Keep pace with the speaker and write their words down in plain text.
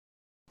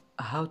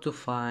How to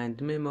find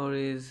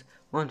memories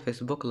on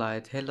Facebook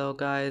Lite. Hello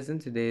guys, in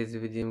today's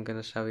video I'm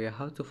gonna show you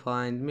how to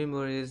find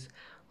memories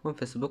on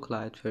Facebook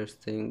Lite.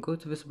 First thing, go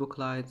to Facebook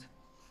Lite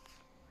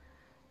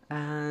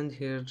and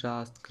here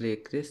just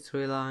click these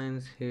three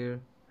lines here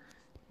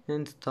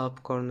in the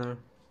top corner,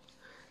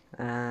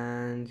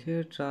 and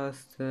here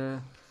just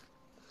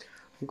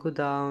go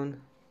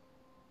down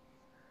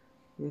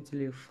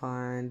until you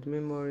find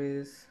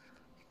memories.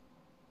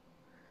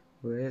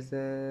 Where is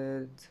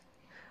it?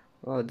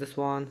 Oh, this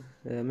one,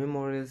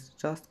 memories.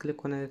 Just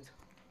click on it,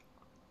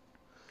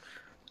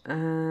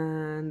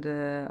 and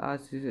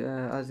as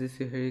you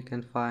see here you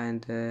can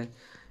find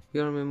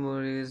your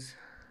memories,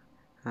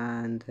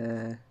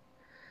 and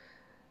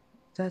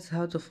that's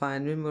how to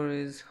find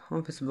memories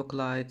on Facebook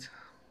Lite.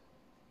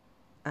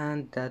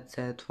 And that's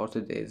it for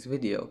today's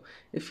video.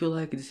 If you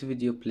like this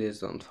video,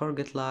 please don't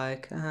forget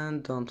like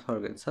and don't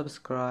forget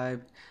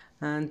subscribe,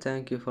 and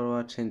thank you for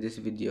watching this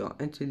video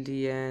until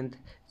the end.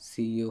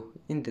 See you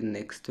in the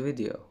next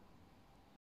video.